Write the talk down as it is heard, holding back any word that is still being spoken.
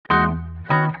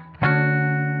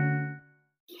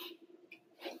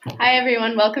Hi,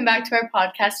 everyone. Welcome back to our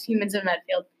podcast, Humans of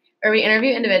Medfield, where we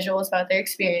interview individuals about their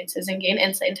experiences and gain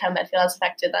insight into how Medfield has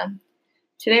affected them.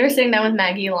 Today, we're sitting down with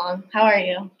Maggie Long. How are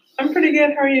you? I'm pretty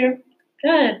good. How are you?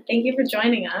 Good. Thank you for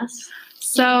joining us.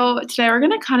 So today we're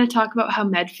going to kind of talk about how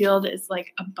Medfield is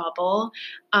like a bubble.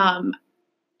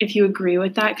 If you agree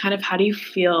with that, kind of how do you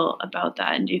feel about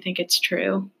that? And do you think it's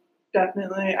true?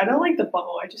 Definitely. I don't like the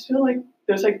bubble. I just feel like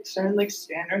there's like certain like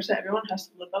standards that everyone has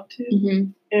to live up to.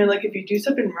 Mm-hmm. And like if you do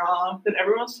something wrong, then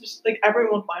everyone's just like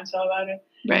everyone finds out about it.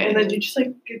 Right. And then you just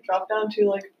like get dropped down to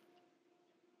like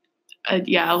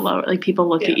lower, like people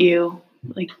look at you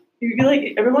like you feel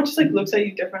like everyone just like looks at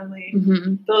you differently.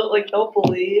 Mm-hmm. They'll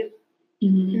believe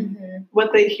Mm-hmm.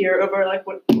 what they hear over like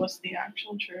what was the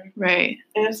actual truth. Right.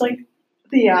 And it's like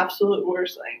the absolute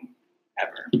worst thing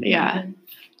ever. Yeah.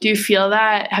 Do you feel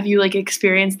that? Have you like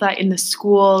experienced that in the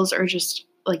schools or just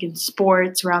like in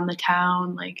sports around the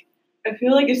town? Like, I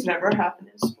feel like it's never happened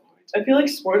in sports. I feel like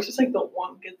sports is like the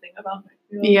one good thing about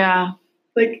Medfield. yeah.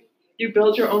 Like you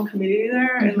build your own community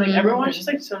there, and like everyone's just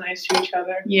like so nice to each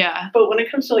other. Yeah. But when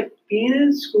it comes to like being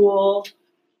in school,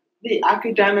 the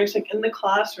academics, like in the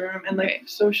classroom, and like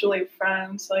social like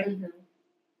friends, like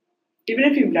even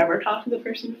if you've never talked to the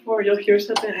person before, you'll hear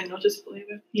something and you'll just believe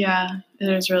it. Yeah, it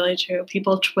is really true.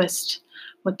 People twist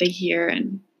what they hear,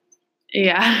 and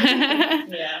yeah.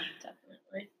 Yeah,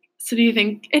 definitely. So do you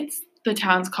think it's the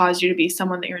town's caused you to be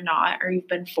someone that you're not, or you've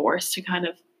been forced to kind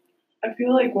of I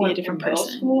feel like when a different in middle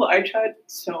person? school, I tried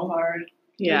so hard.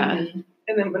 Yeah. And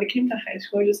then when it came to high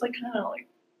school, I just like kind of like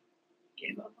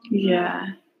gave up on Yeah.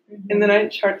 And then I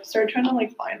started trying to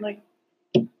like find like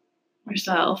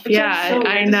Yourself. Which Yeah, is so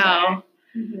I weird to know.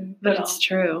 But But it's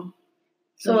true.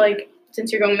 So, like,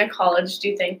 since you're going to college, do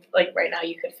you think, like, right now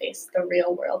you could face the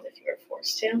real world if you were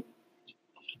forced to?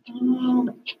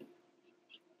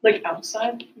 like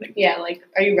outside. Like, Yeah, like,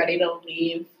 are you ready to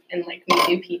leave and, like, meet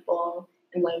new people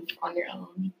and live on your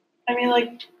own? I mean,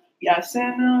 like yes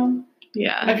and no.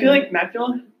 Yeah. I feel like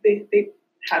Medfield, they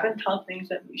haven't taught things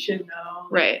that we should know.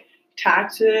 Right.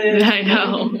 Taxes. I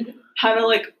know. How to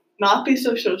like not be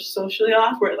socially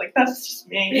awkward. Like that's just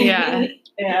me. Yeah.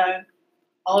 And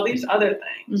all these other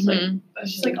things. Like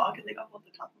that's just like all I can think of off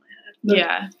the top of my head. But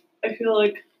Yeah. I feel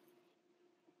like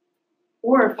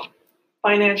or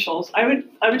financials. I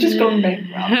would just go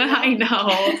bankrupt. I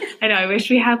know. I wish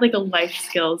we had like a life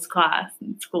skills class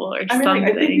in school or I mean, something.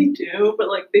 like, I think we do, but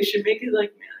like they should make it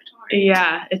like mandatory.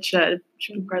 Yeah, it should. It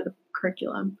should be part of the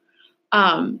curriculum.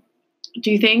 Do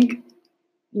you think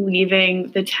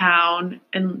leaving the town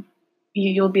and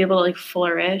you'll be able to like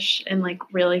flourish and like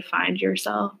really find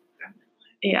yourself? Definitely.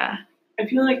 Yeah. I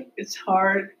feel like it's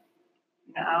hard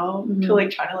now to like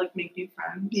try to like make new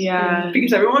friends. Yeah.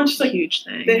 Because everyone's just like huge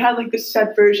thing. they have like this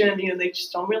set version of you and they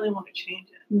just don't really want to change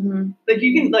it. Like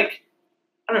you can like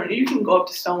I don't know, you can go up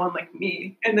to someone like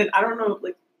me and then I don't know,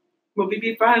 like will we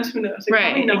be friends? Who knows? Like,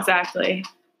 right, exactly.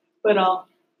 But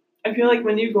I feel like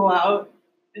when you go out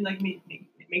and like make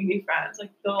new friends, like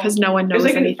because no one knows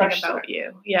like anything about start.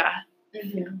 you. Yeah.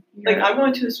 Like I'm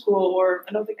going to a school where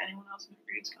I don't think anyone else in my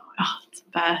grade's going. Oh, it's the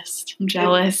best. I'm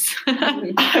jealous.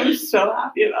 I'm so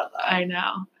happy about that. I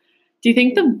know. Do you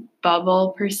think the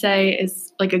bubble per se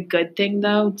is like a good thing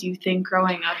though? Do you think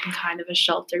growing up in kind of a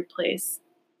sheltered place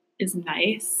is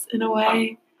nice in a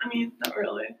way? I mean, not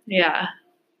really. Yeah.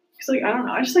 Because like I don't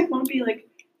know, I just like want to be like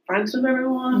friends with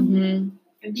everyone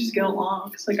and just get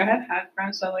along. Because like I have had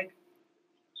friends that like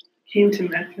came to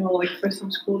Medfield like for some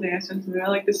school dances and they're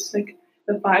like this is like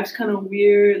the vibe's kind of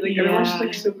weird. Like everyone's just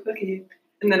like so cliquey.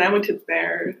 And then I went to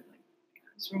theirs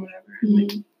or whatever. And,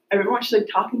 like, everyone's just like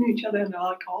talking to each other and they're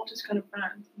like all just kind of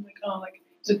friends. I'm like, oh, like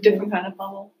it's a different kind of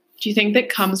bubble. Do you think that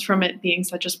comes from it being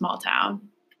such a small town?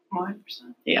 100%.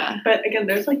 Yeah. But again,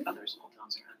 there's like other small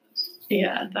towns around us.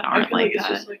 Yeah, that aren't like it's that.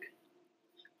 just like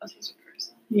us as a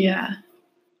person. Yeah.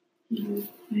 Do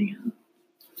you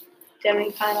have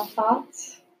any final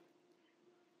thoughts?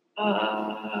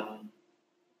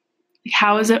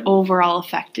 How has it overall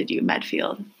affected you,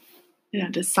 Medfield?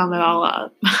 To sum it all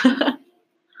up. I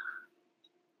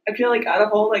feel like out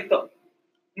of all like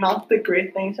not the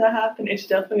great things that happen, it's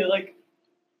definitely like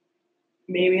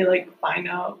maybe like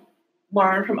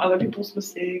learn from other people's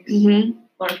mistakes, learn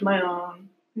from my own,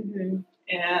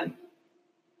 and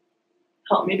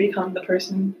help me become the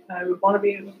person I would want to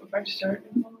be if I start.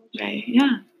 Right.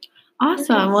 Yeah.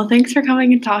 Awesome. Well, thanks for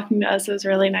coming and talking to us. It was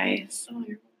really nice. Oh,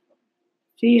 you're welcome.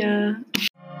 See ya.